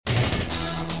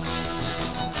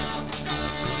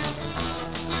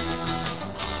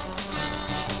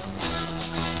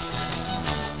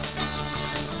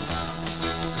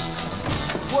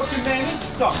your name is?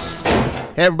 Suck.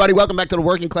 Hey, everybody, welcome back to the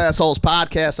Working Class Souls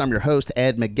Podcast. I'm your host,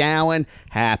 Ed McGowan.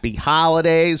 Happy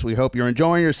holidays. We hope you're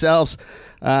enjoying yourselves.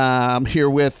 I'm here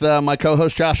with my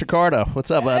co-host, Josh Accardo.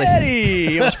 What's up, buddy?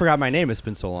 Eddie! You almost forgot my name. It's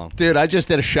been so long. Dude, I just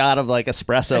did a shot of like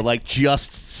espresso like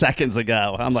just seconds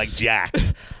ago. I'm like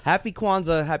jacked. Happy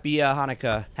Kwanzaa, happy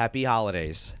Hanukkah, happy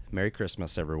holidays. Merry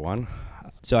Christmas, everyone.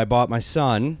 So I bought my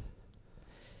son.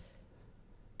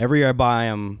 Every year I buy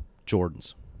him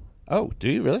Jordans. Oh, do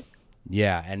you really?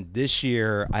 Yeah, and this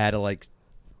year I had to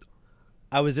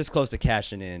I was this close to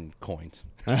cashing in coins.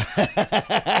 That's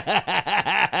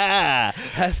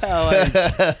how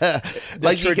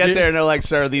like you get there and they're like,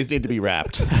 sir, these need to be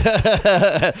wrapped.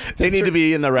 They need to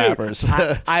be in the wrappers.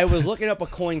 I was looking up a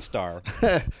Coinstar,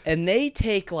 and they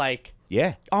take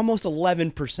Yeah. almost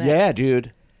 11%. Yeah,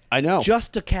 dude. I know.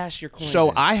 Just to cash your coins. So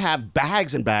in. I have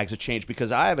bags and bags of change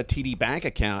because I have a TD Bank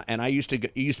account, and it used to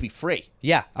be free.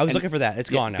 Yeah, I was looking for that. It's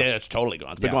gone now. It's totally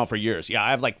gone. It's been Yeah. gone for years. Yeah,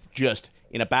 I have just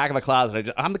in a back of a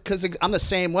closet. Because I'm the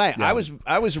same way. Yeah.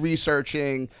 I was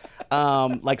researching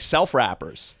like self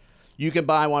wrappers. You can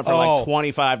buy one for like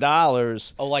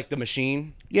 $25. Oh, like the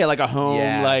machine? Yeah, like a home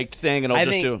thing, and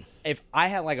it'll do. If I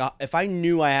had if I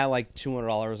knew I had like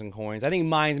 $200 in coins, I think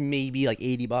mine's maybe like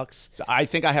 $80. I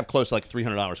think I have close to like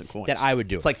 $300 in coins. That I would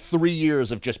do. It's like 3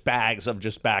 years of just bags of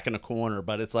just back in the corner,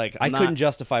 but it's like I couldn't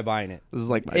justify buying it. This is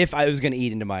like if I was going to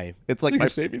eat into my. It's like my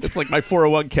savings. It's like my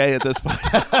 401k at this point.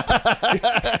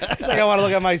 It's like I want to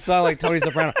look at my son like Tony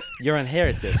Soprano. You'll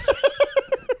inherit this.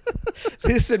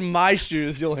 This in my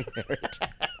shoes, you'll inherit.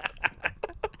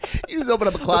 You just open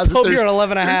up a Let's closet. hope you're at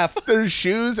 11 and a half. There's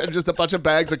shoes and just a bunch of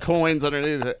bags of coins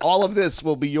underneath it. All of this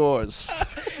will be yours.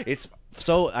 It's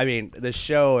so. I mean, the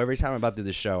show. Every time I'm about to do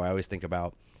the show, I always think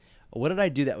about what did I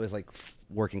do that was like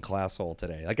working class hole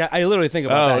today. Like I literally think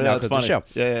about that now because of the show.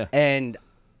 Yeah. And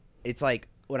it's like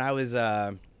when I was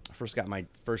first got my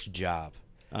first job.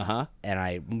 And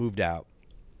I moved out.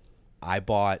 I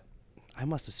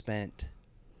must have spent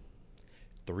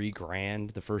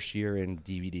 $3,000 the first year in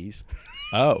DVDs.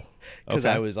 Oh, because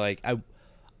I was like,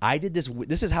 I did this.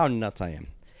 This is how nuts I am.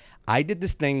 I did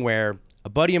this thing where a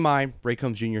buddy of mine, Ray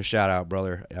Combs Jr., shout out,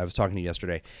 brother. I was talking to you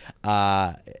yesterday.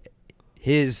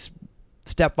 His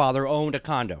stepfather owned a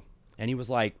condo, and he was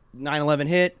like, 9/11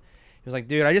 hit. He was like,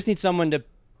 dude, I just need someone to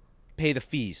pay the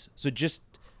fees. So just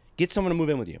get someone to move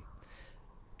in with you.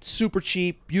 Super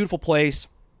cheap, beautiful place.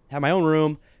 Have my own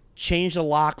room. Changed the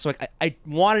lock. So I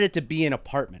wanted it to be an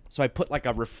apartment. So I put like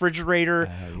a refrigerator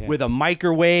with a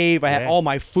microwave. I had all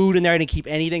my food in there. I didn't keep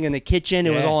anything in the kitchen.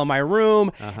 It was all in my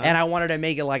room. And I wanted to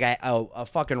make it like a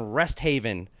fucking rest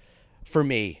haven for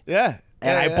me. Yeah.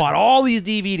 And I bought all these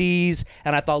DVDs,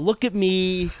 and I thought, look at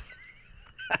me.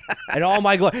 And all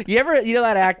my glory. You know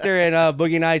that actor in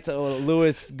Boogie Nights,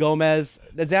 Luis Gomez?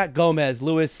 Is that Gomez?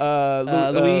 Luis.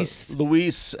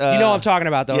 Luis. You know what I'm talking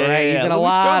about, though, right? Yeah. He's in a Luis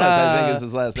lot Gomez, of I think is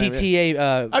his last name.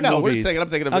 PTA I know. movies. I'm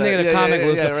thinking of I'm thinking of the comic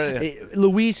Luis right.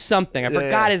 Luis something. I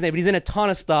forgot his name, but he's in a ton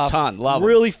of stuff. Love him.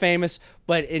 Really famous.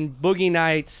 But in Boogie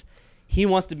Nights, he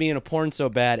wants to be in a porn so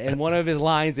bad, and one of his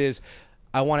lines is,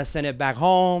 I want to send it back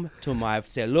home to my,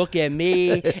 say, look at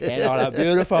me and all the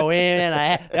beautiful women.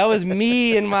 That was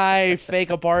me in my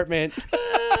fake apartment.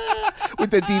 With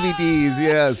the DVDs,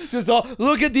 yes. Just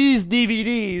look at these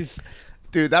DVDs.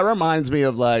 Dude, that reminds me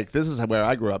of this is where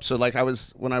I grew up. So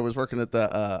when I was working at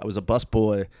I was a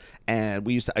busboy, and I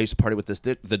used to party with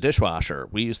the dishwasher.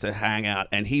 We used to hang out,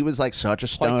 and he was like such a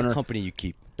stoner. Quite the company you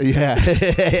keep. Yeah,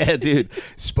 yeah, dude.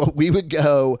 But we would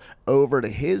go over to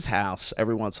his house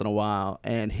every once in a while,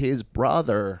 and his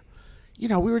brother, we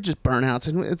were just burnouts,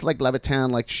 and it's like Levittown,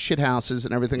 like shit houses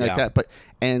and everything like that. But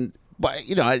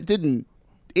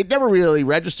it never really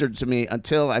registered to me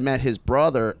until I met his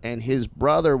brother, and his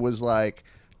brother was like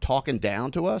talking down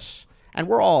to us, and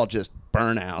we're all just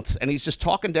burnouts, and he's just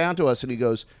talking down to us, and he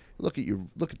goes, look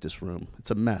at this room, it's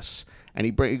a mess. And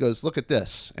he goes, look at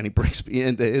this, and he brings me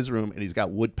into his room, and he's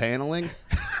got wood paneling.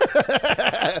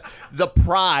 The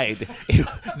pride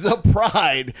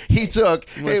he took.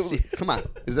 Come on,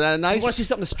 is that nice? You want to see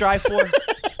something to strive for?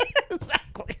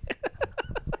 Exactly.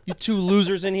 You two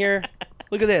losers in here.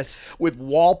 Look at this. With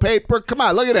wallpaper. Come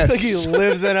on, look at this. Like he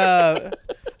lives in a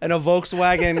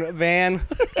Volkswagen van.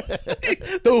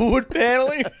 The wood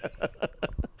paneling.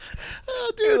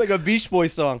 Oh, dude, like a Beach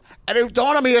Boys song. And it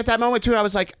dawned on me at that moment too. I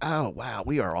was like, "Oh wow,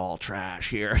 we are all trash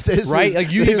here." Right?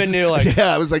 Like you even knew, like,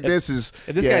 yeah. I was like, "This is."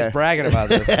 If this guy's bragging about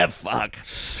this, yeah, fuck.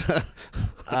 So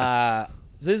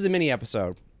this is a mini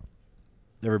episode.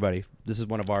 Everybody, this is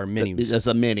one of our minis. It's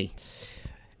a mini,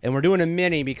 and we're doing a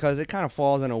mini because it kind of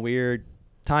falls in a weird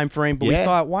time frame. But we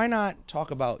thought, why not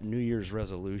talk about New Year's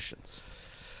resolutions?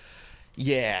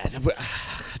 Yeah.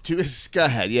 Go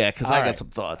ahead. Yeah, because I All got right. some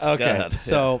thoughts. Okay. Go ahead.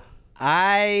 So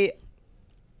I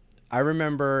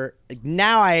remember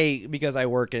now because I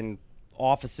work in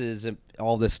offices and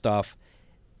all this stuff,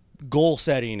 goal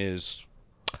setting is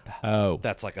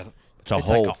that's like it's a like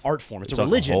whole an art form. It's a like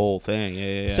religion. a whole thing.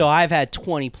 Yeah. So I've had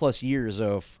 20 plus years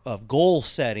of goal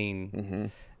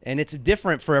setting, and it's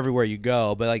different for everywhere you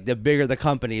go. But like the bigger the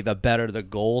company, the better the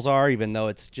goals are. Even though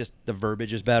it's just the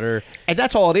verbiage is better. And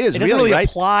that's all it is, It doesn't really, really right?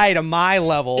 apply to my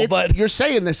level, but you're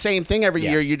saying the same thing every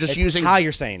year. Yes, You're just it's using how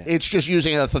you're saying it. It's just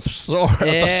using a thesaurus.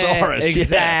 Yeah, Yeah,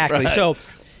 exactly. right. So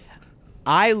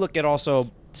I look at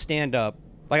also stand up.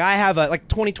 Like I have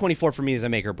 2024 for me is a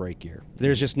make or break year.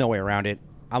 There's just no way around it.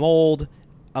 I'm old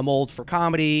for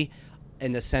comedy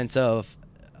in the sense of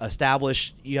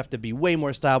established. You have to be way more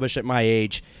established at my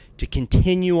age to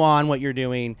continue on what you're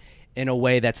doing in a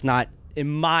way that's not, in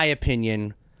my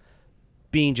opinion,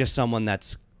 being just someone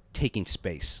that's taking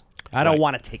space. I don't Right.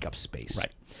 want to take up space.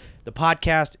 Right. The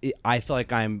podcast, I feel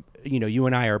like you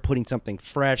and I are putting something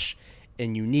fresh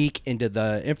and unique into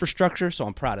the infrastructure, so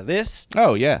I'm proud of this.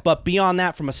 Oh yeah. But beyond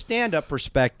that, from a stand-up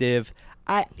perspective,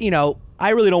 I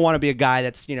really don't want to be a guy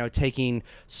that's, taking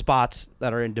spots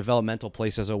that are in developmental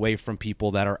places away from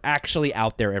people that are actually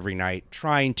out there every night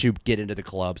trying to get into the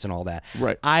clubs and all that.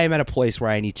 Right. I am at a place where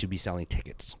I need to be selling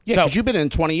tickets. Yeah, So because you've been in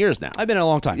 20 years now. I've been in a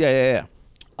long time. Yeah.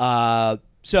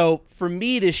 So for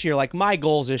me this year, like my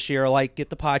goals this year are like get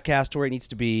the podcast to where it needs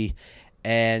to be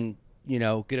and,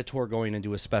 get a tour going and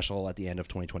do a special at the end of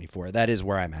 2024. That is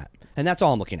where I'm at. And that's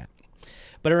all I'm looking at.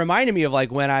 But it reminded me of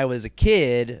like when I was a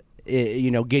kid,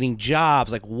 getting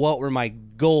jobs, like what were my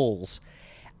goals?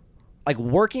 Like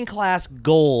working class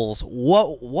goals,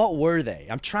 what were they?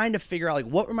 I'm trying to figure out like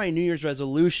what were my New Year's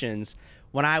resolutions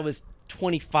when I was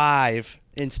 25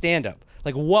 in stand-up?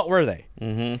 Like what were they?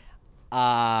 Mm-hmm.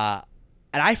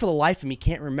 And I, for the life of me,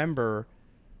 can't remember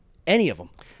any of them.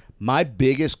 My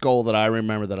biggest goal that I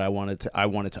remember that I wanted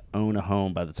to own a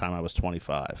home by the time I was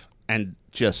 25, and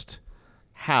just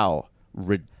how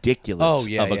ridiculous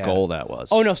of a goal that was.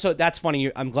 Oh no, so that's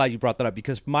funny. I'm glad you brought that up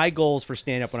because my goals for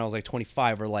stand up when I was like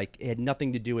 25 were like it had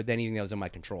nothing to do with anything that was in my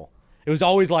control. It was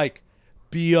always like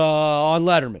be on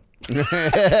Letterman.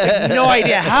 No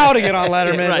idea how to get on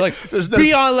Letterman. Yeah, right. Like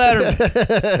be on Letterman.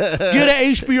 Get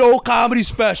an HBO comedy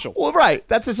special. Well, right.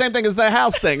 That's the same thing as the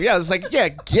house thing. Yeah, it's like,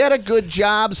 get a good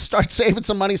job, start saving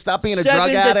some money, stop being a drug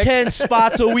 7 to addict. 10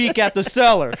 spots a week at the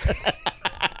Cellar.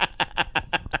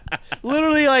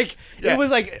 Literally, like Yeah. it was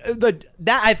like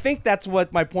that. I think that's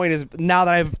what my point is. Now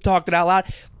that I've talked it out loud,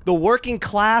 the working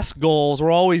class goals were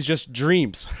always just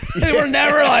dreams. They were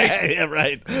never like, yeah,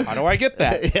 right. how do I get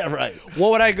that? Yeah, right.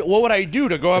 What would I do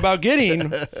to go about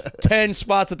getting 10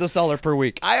 spots at the Cellar per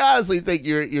week? I honestly think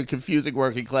you're confusing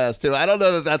working class too. I don't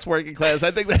know that that's working class.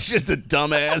 I think that's just a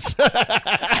dumbass.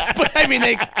 But I mean,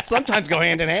 they sometimes go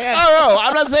hand in hand. Oh,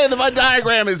 I'm not saying the Venn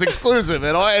diagram is exclusive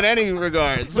in any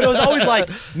regards. But it was always like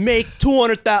make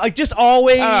 200,000, like just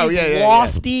always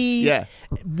lofty,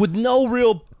 with no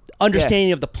real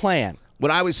understanding of the plan.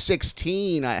 When I was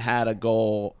 16, I had a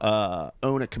goal,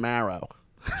 own a Camaro.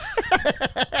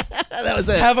 That was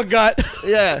it. Have a gut.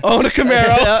 Yeah. Own a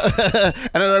Camaro.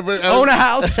 And then Own a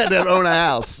house. And then own a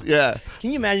house. Yeah.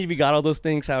 Can you imagine if you got all those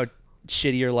things, how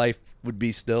shitty your life would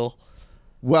be still?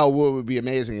 Well, what would be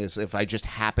amazing is if I just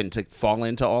happened to fall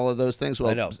into all of those things.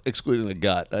 Well, I know. excluding the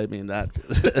gut. I mean that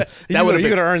You would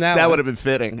have earned that That one. would have been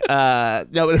fitting. No,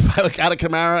 but if I got a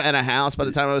Camaro and a house by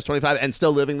the time I was 25 and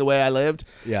still living the way I lived,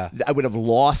 Yeah. I would have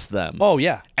lost them. Oh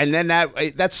yeah. And then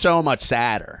that's so much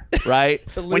sadder, right?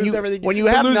 To lose everything. When you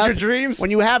To have lose your nothing, dreams.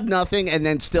 when you have nothing and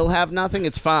then still have nothing,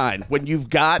 it's fine. When you've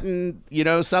gotten,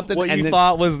 something, What and you then,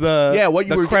 thought was the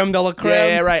the creme de la creme.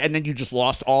 Yeah, right. And then you just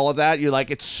lost all of that. You're like,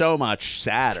 it's so much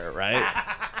sadder, right?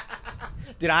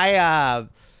 Did I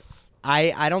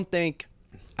don't think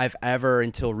I've ever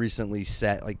until recently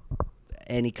set like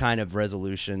any kind of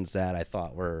resolutions that I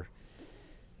thought were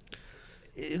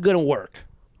gonna work.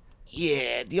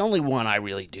 Yeah, the only one I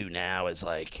really do now is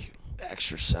like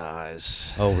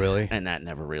exercise. Oh really? And that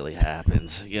never really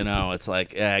happens. It's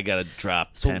like, I got to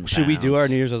drop 10 Should we do our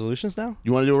pounds. New Year's resolutions now?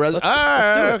 You want to do a resolution?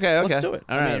 Let's do it. Okay. Let's do it.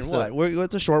 All I right, mean, let's do it.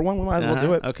 it's a short one. We might as well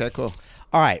do it. Okay, cool.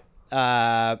 All right.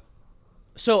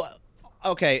 So,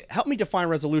 okay, help me define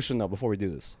resolution though before we do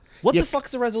this. What Yeah. the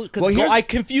fuck's the resolution? Well, Because here's- I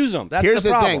confuse them. That's Here's the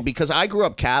the problem. thing, because I grew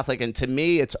up Catholic, and to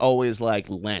me, it's always like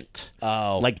Lent.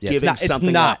 Oh, like yeah, giving it's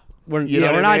something not. up. We're, You know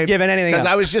we're what not I mean? giving anything Because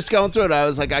up. I was just going through it. I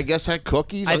was like, I guess I had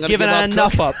cookies. I'm I've gonna given give up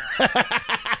enough cookies.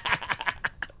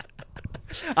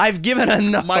 up. I've given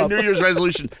enough. My New Year's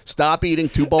resolution: stop eating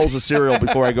 2 bowls of cereal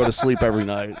before I go to sleep every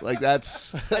night. Like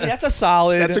that's I mean, that's a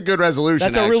solid. that's a good resolution.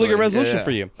 That's a really good actually. resolution Yeah.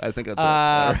 for you. I think that's all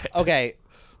right. Okay.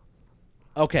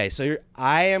 Okay, so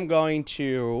I am going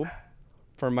to,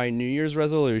 for my New Year's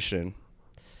resolution,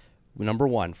 number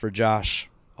 1 for Josh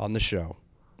on the show,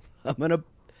 I'm going to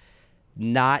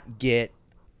not get.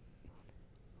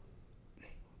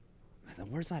 The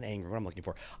word's not anger. What I'm looking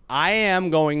for. I am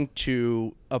going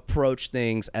to approach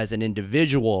things as an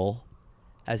individual,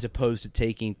 as opposed to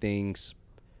taking things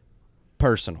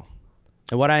personal.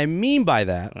 And what I mean by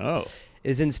that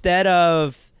is instead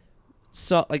of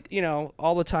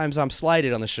all the times I'm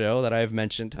slighted on the show that I've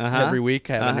mentioned every week,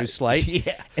 I have a new slight.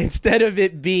 Yeah. Instead of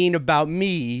it being about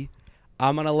me,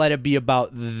 I'm gonna let it be about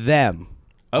them.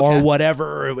 Okay. Or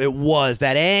whatever it was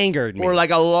that angered me. Or like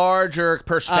a larger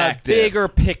perspective. A bigger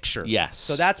picture. Yes.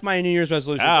 So that's my New Year's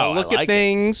resolution. Oh, to I look like at it.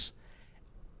 things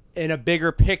in a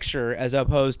bigger picture as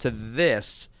opposed to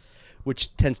this,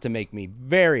 which tends to make me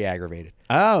very aggravated.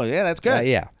 Oh, yeah, that's good.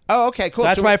 Yeah. Oh, okay, cool. So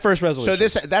that's my first resolution.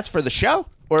 So that's for the show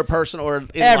or personal or in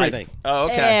Everything. life? Oh,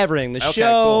 okay. Everything. The Okay,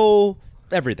 show, cool.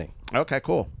 everything. Okay,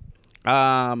 cool.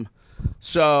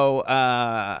 So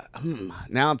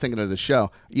now I'm thinking of the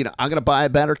show. You know, I'm gonna buy a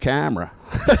better camera.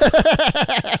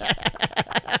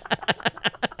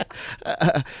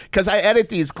 Because I edit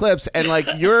these clips and like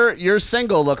your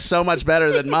single looks so much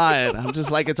better than mine. I'm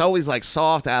just like, it's always like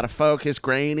soft, out of focus,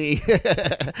 grainy.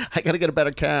 I gotta get a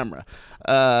better camera.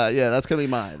 Yeah, that's gonna be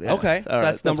mine. Yeah. Okay, so All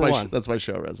that's number my 1. That's my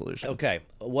show resolution. Okay.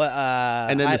 What?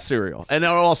 And then the cereal, and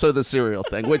then also the cereal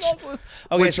thing, which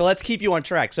Okay, so let's keep you on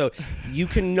track. So you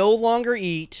can no longer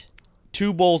eat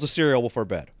 2 bowls of cereal before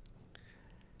bed.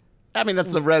 I mean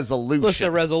that's the resolution. That's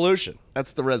the resolution.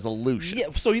 That's the resolution.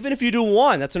 Yeah. So even if you do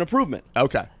 1, that's an improvement.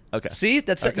 Okay. Okay. See,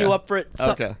 that's setting Okay. you up for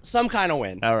Okay. some kind of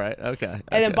win. All right. Okay.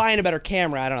 And then buying a better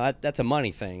camera, I don't know. That's a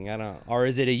money thing. I don't. Or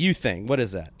is it a you thing? What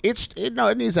is that? No,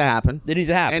 it needs to happen. It needs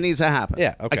to happen. It needs to happen.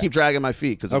 Yeah, okay. I keep dragging my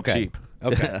feet because I'm Okay. cheap.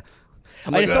 Okay.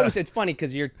 I'm like, It's funny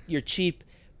because you're cheap,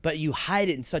 but you hide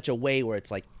it in such a way where it's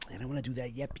like, I don't want to do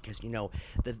that yet because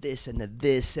the this and the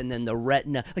this and then the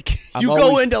retina. Like you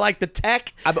go into like the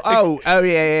tech. Yeah.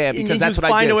 Because you that's what I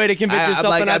do. find a way to convince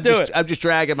yourself to not do it. I'm just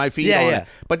dragging my feet Yeah, on yeah. it.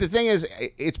 But the thing is,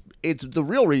 it's the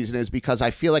real reason is because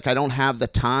I feel like I don't have the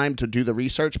time to do the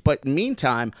research. But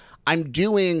meantime, I'm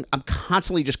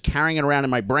constantly just carrying it around in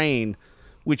my brain,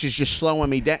 which is just slowing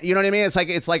me down. You know what I mean? It's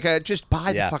like just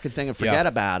buy the fucking thing and forget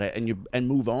about it and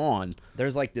move on.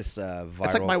 There's like this viral.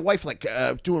 It's like my wife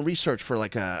doing research for we're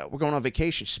going on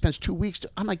vacation. She spends 2 weeks.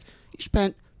 I'm like, you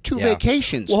spent 2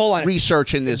 vacations hold on.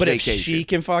 researching this but vacation. if she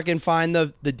can fucking find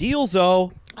the deals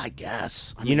though. I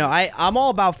guess. I'm all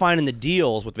about finding the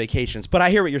deals with vacations, but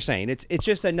I hear what you're saying. It's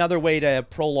just another way to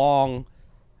prolong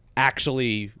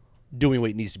actually doing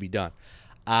what needs to be done.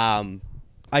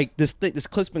 This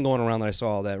clip's been going around that I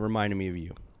saw that reminded me of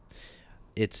you.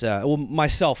 It's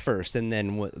myself first, and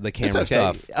then the camera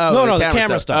stuff. Oh, no, the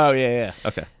camera stuff. Oh, yeah.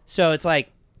 Okay. So it's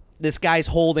like this guy's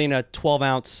holding a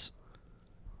 12-ounce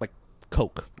like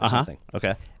Coke or something,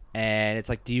 Okay. and it's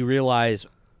like, do you realize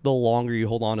the longer you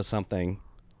hold on to something,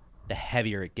 the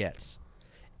heavier it gets?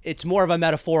 It's more of a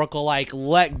metaphorical like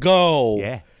let go.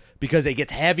 Yeah. Because it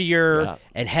gets heavier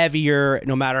and heavier.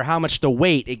 No matter how much the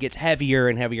weight, it gets heavier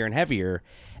and heavier and heavier.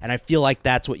 And I feel like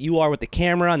that's what you are with the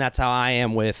camera, and that's how I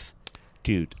am with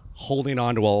holding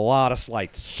on to a lot of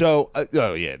slights. So,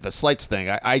 the slights thing.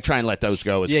 I try and let those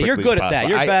go as quickly you're good as at that. possible.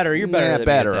 You're better. You're better. Yeah, than me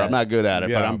better. at that. I'm not good at it,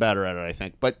 but Yeah. I'm better at it, I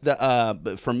think. But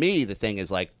but for me, the thing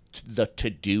is like the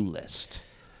to-do list.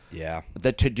 Yeah.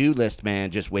 The to-do list,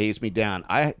 man, just weighs me down.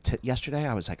 Yesterday,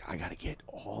 I was like, I got to get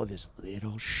all this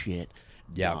little shit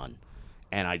done.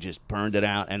 And I just burned it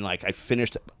out, and like I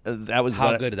finished. That was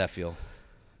How good did that feel?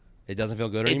 It doesn't feel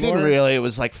good It anymore? didn't really. It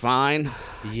was like fine.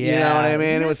 Yeah. You know what I mean?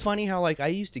 Isn't It it was funny how like I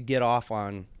used to get off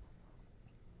on.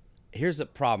 Here's the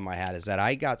problem I had is that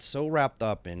I got so wrapped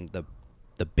up in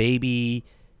the baby.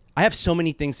 I have so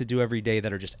many things to do every day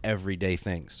that are just everyday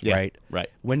things, right? Right.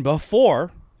 When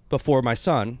before my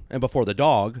son and before the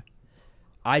dog,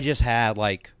 I just had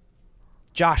like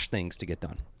Josh things to get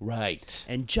done. Right.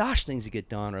 And Josh things to get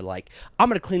done are like, I'm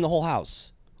going to clean the whole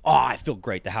house. Oh, I feel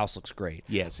great. The house looks great.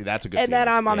 Yeah, see, that's a good And then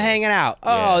feeling. I'm Yeah. hanging out.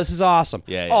 Oh, Yeah. this is awesome.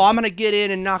 Yeah, Oh, yeah. I'm going to get in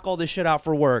and knock all this shit out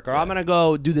for work. Or I'm going to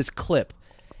go do this clip.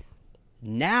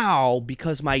 Now,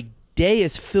 because my day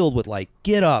is filled with like,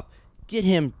 get up, get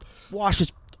him, wash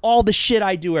this, all the shit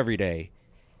I do every day.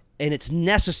 And it's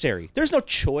necessary. There's no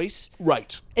choice.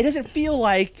 Right. It doesn't feel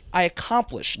like I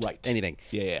accomplished anything.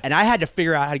 Yeah, yeah. And I had to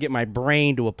figure out how to get my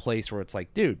brain to a place where it's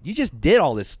like, dude, you just did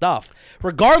all this stuff.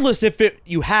 Regardless if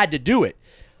you had to do it.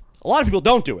 A lot of people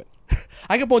don't do it.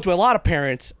 I can point to a lot of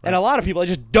parents and a lot of people that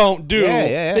just don't do.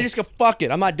 Yeah. They just go, fuck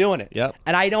it, I'm not doing it. Yep.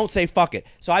 And I don't say fuck it.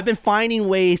 So I've been finding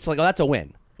ways to like, oh, that's a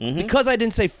win. Because I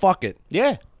didn't say fuck it.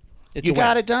 Yeah. It's You a win.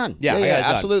 got it done. Yeah, I got it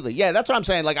done. absolutely. Yeah, that's what I'm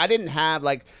saying. Like, I didn't have,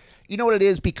 like, you know what it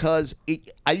is? Because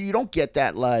you don't get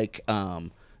that, like,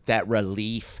 that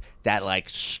relief that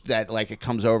it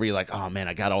comes over you like, oh man,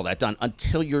 I got all that done,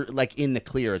 until you're like in the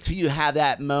clear, until you have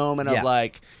that moment of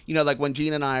like, you know, like when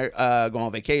Gene and I go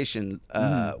on vacation,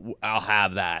 I'll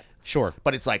have that. Sure.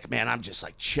 But it's like, man, I'm just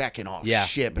like checking off Yeah.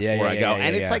 shit Yeah, before yeah, I go. yeah,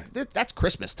 And yeah, it's yeah. like, that's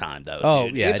Christmas time, though, Oh,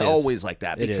 dude. yeah, It's it is. always like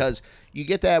that It is. because you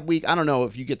get that week. I don't know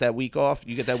if you get that week off.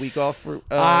 You get that week off for your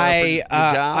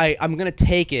job? I'm going to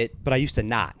take it, but I used to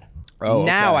not. Oh,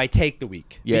 now okay. I take the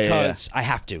week Yeah, because I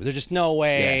have to. There's just no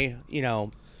way, you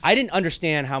know. I didn't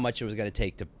understand how much it was going to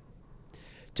take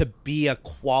to be a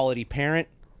quality parent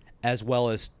as well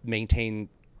as maintain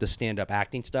the stand-up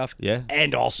acting stuff. Yeah.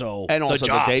 And also And also the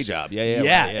jobs. day job.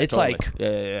 Yeah, it's totally. like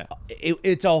Yeah.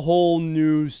 it's a whole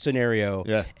new scenario.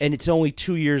 Yeah. And it's only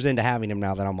 2 years into having him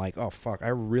now that I'm like, oh fuck, I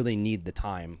really need the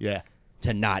time Yeah.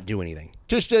 to not do anything.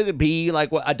 Just to be like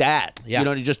a dad. Yeah. You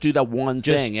know, to just do that one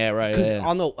thing. Yeah, right. Because Yeah.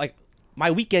 on the like,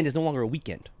 my weekend is no longer a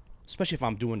weekend, especially if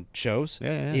I'm doing shows.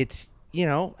 Yeah. It's, you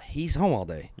know, he's home all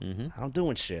day. I'm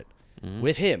doing shit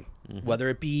with him, whether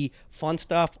it be fun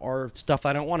stuff or stuff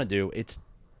I don't want to do. It's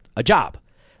a job.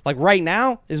 Like right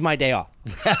now is my day off.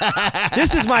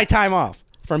 This is my time off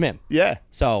from him. Yeah.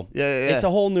 So Yeah. it's a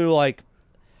whole new like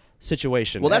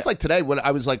situation. Well, that's like today. When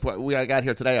I was like, when I got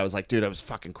here today, I was like, dude, I was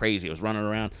fucking crazy. I was running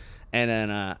around, and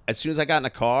then as soon as I got in the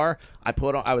car, I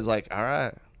was like, all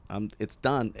right, it's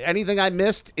done. Anything I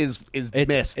missed is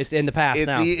missed. It's in the past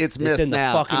now. It's missed in the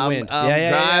now. fucking wind. I'm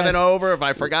driving over. If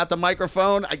I forgot the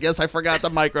microphone, I guess I forgot the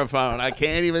microphone. I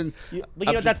can't even. But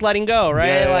you know, that's letting go,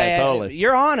 right? Yeah, like, totally.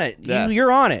 You're on it. Yeah.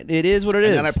 You're on it. It is what it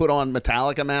is. And then I put on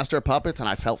Metallica Master of Puppets, and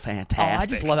I felt fantastic.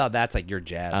 I just love how that's like your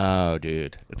jazz. Oh,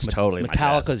 dude, it's totally my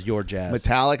Metallica's jazz. your jazz.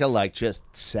 Metallica like just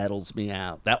settles me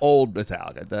out. That old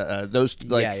Metallica, those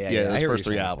like Yeah, I those hear what first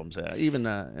you're 3 saying. albums, even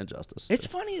Injustice. It's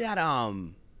funny that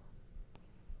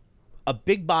a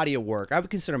big body of work. I would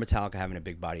consider Metallica having a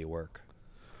big body of work,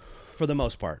 for the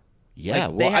most part. Yeah,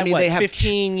 Like, they have they have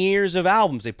 15 years of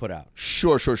albums they put out.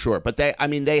 Sure. But they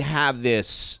have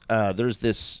this. There's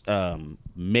this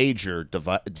major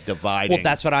dividing. Well,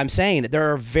 that's what I'm saying.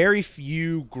 There are very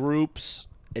few groups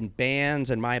and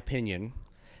bands, in my opinion,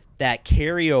 that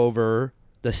carry over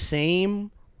the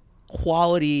same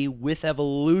quality with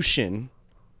evolution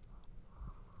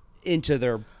into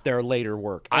their later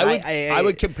work. And I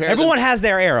would compare. Everyone them, has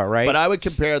their era, right? but I would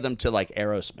compare them to like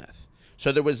Aerosmith.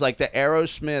 So there was like the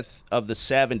Aerosmith of the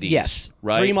 70s. yes,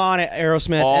 right. Dream On,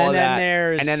 Aerosmith, All and that.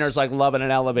 then there's like Love in an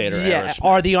Elevator. Aerosmith.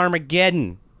 or the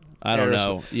Armageddon. I don't Aerosmith.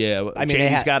 know. Yeah, I mean,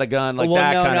 Janie's got a gun, like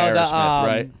that kind of Aerosmith,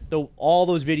 right? All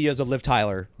those videos of Liv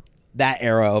Tyler, that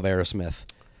era of Aerosmith.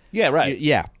 Yeah, right.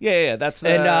 Yeah. Yeah. That's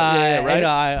And right.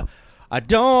 and I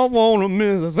don't want to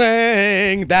miss a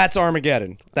thing. That's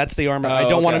Armageddon. That's the Armageddon. I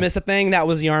don't want to okay. miss a thing. That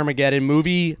was the Armageddon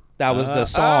movie. That was the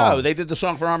song. Oh, they did the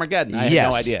song for Armageddon. I yes. had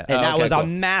no idea. And that okay, was cool. a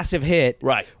massive hit.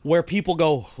 Right. Where people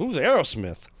go, who's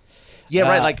Aerosmith? Yeah,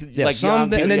 right. Like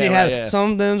something, and then yeah, you right, have yeah.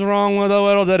 something's wrong with the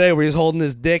little today where he's holding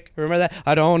his dick. Remember that?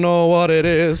 I don't know what it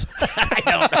is.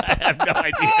 I have no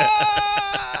idea.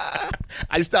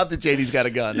 I stopped at Janie's got a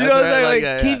gun. You That's know what I'm right, saying?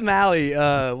 like, Like, yeah, Keith Malley.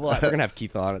 Well, we're gonna have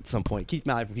Keith on at some point. Keith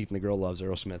Malley from Keith and the Girl loves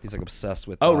Aerosmith. He's like obsessed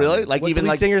with. Oh, really? Like, what's even the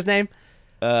lead like- singer's name?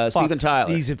 Steven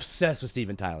Tyler. He's obsessed with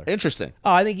Steven Tyler. Interesting.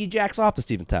 Oh, I think he jacks off to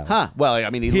Steven Tyler. Huh. Well, I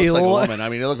mean, he He looks like a lo- woman. I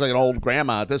mean, he looks like an old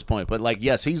grandma at this point. But, like,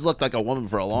 yes, he's looked like a woman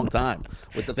for a long time.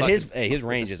 With the But fucking, his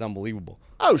range is unbelievable.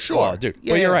 Oh, sure. Oh, dude.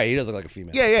 Yeah, but you're yeah. right. He does look like a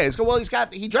female. Yeah.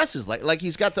 He dresses like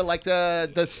he's got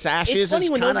the sashes. It's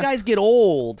funny when those guys get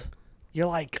old. You're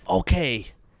like, okay,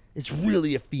 it's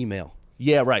really a female.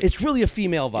 Yeah, right. It's really a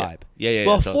female vibe. Yeah,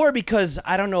 Well, totally. before, because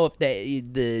I don't know if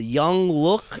the young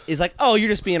look is like, oh, you're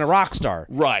just being a rock star.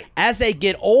 Right. As they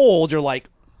get old, you're like,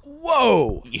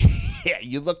 whoa. Yeah,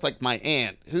 you look like my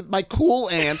aunt, my cool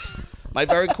aunt, my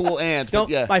very cool aunt. Don't,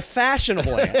 But yeah, my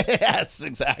fashionable aunt yes,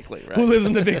 exactly. Right. who lives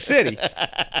in the big city.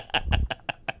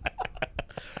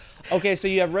 Okay, so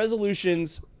you have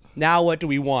resolutions. Now what do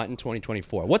we want in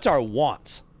 2024? What's our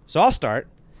wants? So I'll start.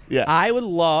 Yeah. I would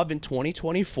love in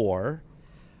 2024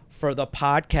 for the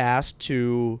podcast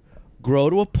to grow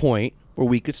to a point where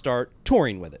we could start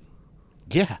touring with it.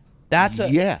 Yeah. That's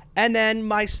yeah. And then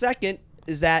my second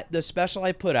is that the special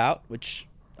I put out, which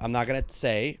I'm not going to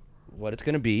say what it's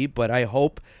going to be, but I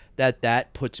hope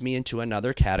that puts me into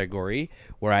another category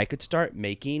where I could start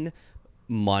making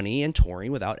money and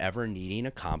touring without ever needing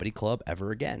a comedy club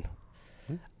ever again.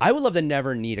 I would love to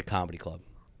never need a comedy club.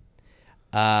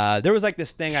 There was like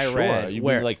this thing I read You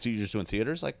where mean like you're just doing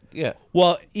theaters? Like, yeah.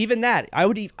 well, even that I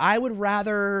would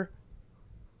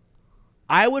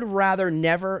rather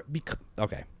never be.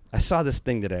 Okay, I saw this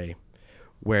thing today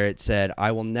where it said,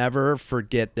 "I will never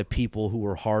forget the people who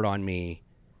were hard on me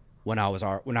when I was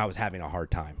having a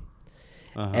hard time."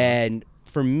 And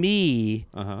for me,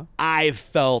 I've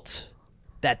felt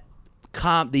that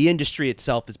the industry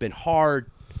itself has been hard.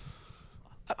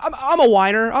 I'm a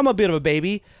whiner. I'm a bit of a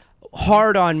baby.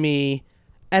 Hard on me,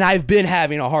 and I've been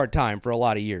having a hard time for a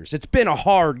lot of years. It's been a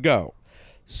hard go.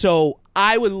 So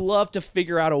I would love to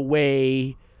figure out a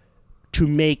way to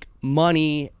make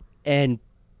money and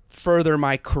further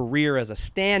my career as a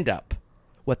stand-up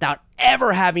without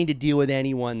ever having to deal with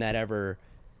anyone that ever,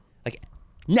 like,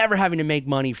 never having to make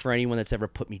money for anyone that's ever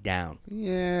put me down.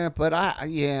 Yeah, but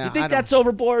You think that's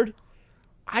overboard?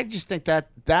 I just think that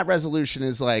resolution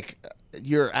is like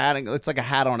you're adding. It's like a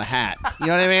hat on a hat. You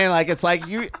know what I mean? Like it's like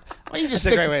you. Why don't you just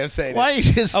That's a great way of saying it. Why don't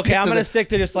you just? Okay, I'm gonna stick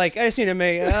to just like I just need to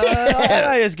make.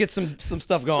 I just get some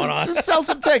stuff going on. Just sell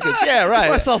some tickets. Yeah, right. Just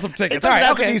want to sell some tickets. It doesn't All right,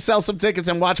 have to okay. be sell some tickets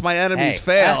and watch my enemies Hey.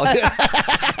 fail.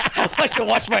 I like to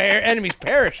watch my enemies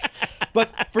perish. But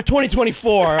for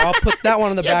 2024, I'll put that one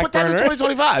on the back put that burner. in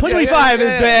 2025. 2025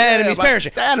 is the enemies but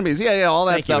perishing. The enemies, all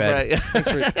that Thank you, stuff,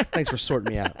 Ed. right? Thanks for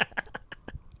sorting me out.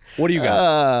 What do you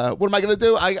got? What am I gonna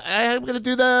do? I'm gonna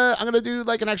do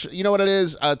like an extra. You know what it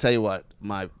is? I'll tell you what.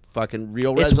 My fucking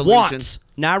real It's resolution. wants,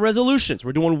 not resolutions.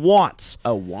 We're doing wants.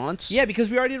 Oh, wants? Yeah, because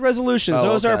we already did resolutions. Oh,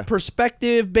 Those are okay.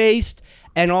 perspective based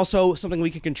and also something we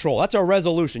can control. That's our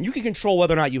resolution. You can control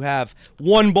whether or not you have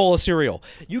one bowl of cereal.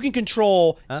 You can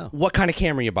control what kind of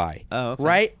camera you buy. Oh, okay.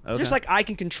 Right? Okay. Just like I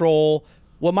can control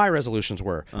what my resolutions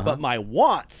were. But my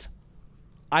wants,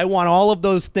 I want all of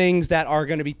those things that are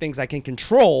going to be things I can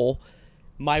control.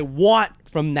 My want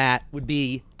from that would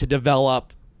be to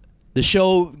develop the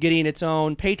show, getting its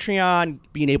own Patreon,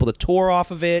 being able to tour off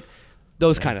of it,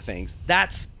 those kind of things.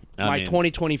 That's my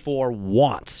 2024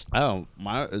 wants. Oh,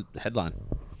 my headline.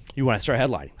 You want to start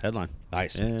headlining? Headline.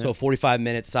 Nice. Yeah. So 45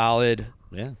 minutes solid.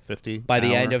 Yeah, 50. By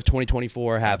the end of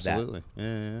 2024, have Absolutely. Yeah.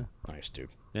 that. Nice, dude.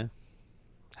 Yeah.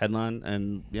 Headline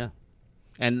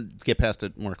and get past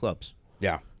it more clubs.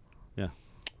 Yeah. Yeah.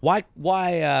 Why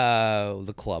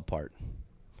the club part?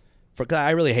 'Cause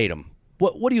I really hate them.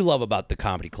 What do you love about the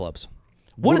comedy clubs?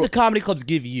 What do the comedy clubs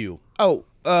give you? Oh,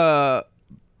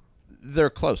 they're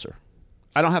closer.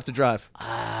 I don't have to drive.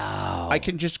 Oh. I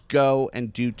can just go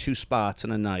and do 2 spots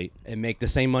in a night And make the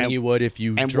same money you would if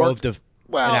you and drove work-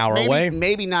 to an hour away?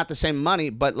 Maybe not the same money,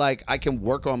 but like I can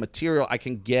work on material. I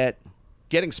can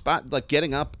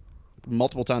getting up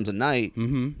multiple times a night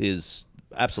is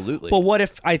absolutely. But what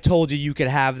if I told you could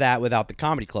have that without the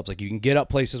comedy clubs? Like you can get up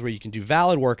places where you can do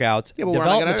valid workouts, yeah, but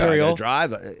develop I material. gotta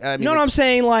drive. I mean, No, I'm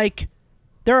saying like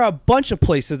there are a bunch of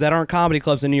places that aren't comedy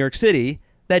clubs in New York City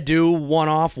that do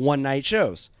one-off, one-night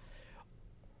shows.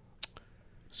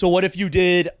 So what if you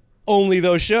did only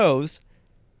those shows,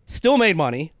 still made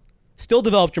money, still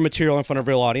developed your material in front of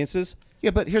real audiences? Yeah,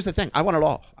 but here's the thing. I want it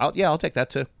all. I'll take that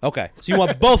too. Okay, so you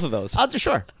want both of those? I'll do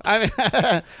sure. I mean,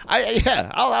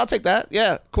 I'll take that.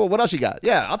 Yeah, cool. What else you got?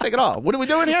 Yeah, I'll take it all. What are we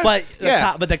doing here? But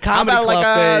yeah, but the How comedy about club like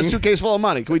a thing. suitcase full of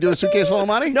money? Can we do a suitcase full of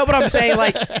money? No, but I'm saying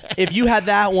like if you had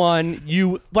that one,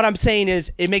 what I'm saying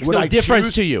is it makes Would no I difference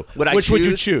choose? to you. Would I Which would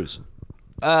you choose? choose?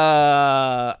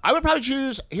 I would probably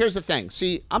choose. Here's the thing.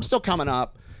 See, I'm still coming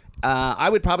up. I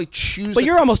would probably choose. But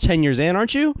you're almost 10 years in,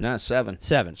 aren't you? no 7.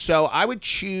 7. So I would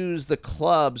choose the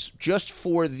clubs just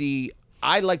for the.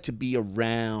 I like to be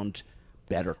around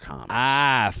better comics.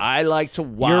 I like to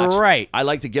watch. You're right. I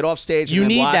like to get off stage and You then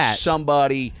need watch that.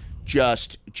 somebody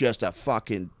just a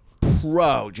fucking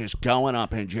pro just going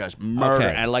up and just murder.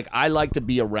 Okay. And I like to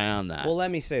be around that. Well,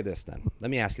 let me say this then. Let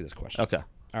me ask you this question. Okay.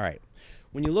 All right.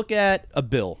 When you look at a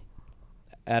bill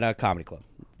at a comedy club,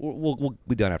 we'll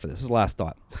be done after this. This is the last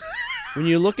thought. When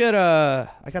you look at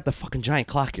I got the fucking giant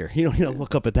clock here. You don't need to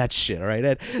look up at that shit, all right,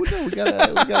 Ed? we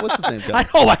got what's his name? I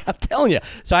know, like I'm telling you.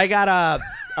 So I got all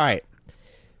right.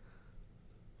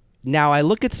 Now I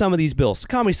look at some of these bills.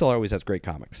 Comedy Cellar always has great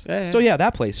comics. Yeah, yeah. So yeah,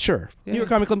 that place, sure. Yeah. New York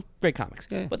Comedy Club, great comics.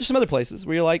 Yeah. But there's some other places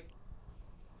where you're like,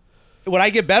 would I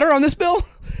get better on this bill?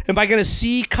 Am I going to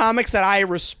see comics that I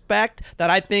respect that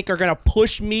I think are going to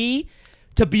push me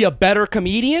to be a better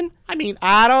comedian? I mean,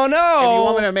 I don't know. if you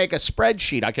want me to make a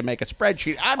spreadsheet, I can make a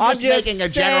spreadsheet. I'm just making a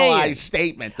saying. generalized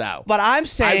statement, though. But I'm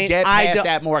saying I get I past don't-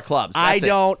 that more clubs. I That's it.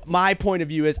 don't. My point of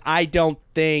view is I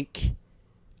think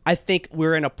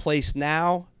we're in a place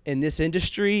now in this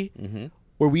industry Mm-hmm.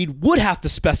 where we would have to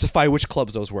specify which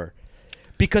clubs those were,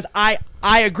 because I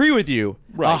agree with you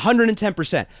Right.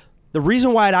 110%. The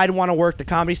reason why I'd want to work the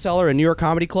Comedy Cellar and New York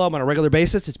Comedy Club on a regular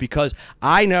basis is because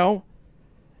I know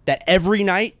that every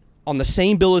night on the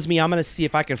same bill as me, I'm going to see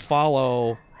if I can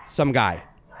follow some guy,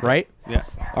 right? Yeah.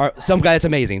 Or some guy that's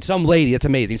amazing, some lady that's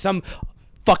amazing, some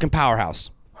fucking powerhouse.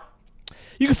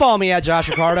 You can follow me at Josh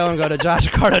Ricardo and go to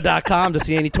joshricardo.com to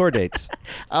see any tour dates.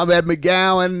 I'm Ed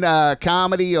McGowan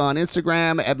Comedy on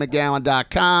Instagram,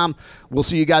 edmcgowan.com. We'll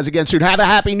see you guys again soon. Have a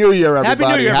Happy New Year, everybody.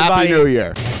 Happy New Year, everybody. Happy New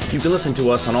Year. You can listen to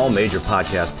us on all major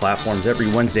podcast platforms every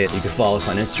Wednesday. You can follow us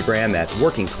on Instagram at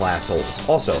Working Class Holes.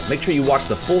 Also, make sure you watch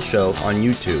the full show on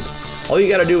YouTube. All you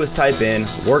got to do is type in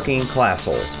Working Class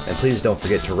Holes. And please don't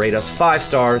forget to rate us 5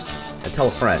 stars and tell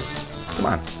a friend. Come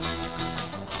on.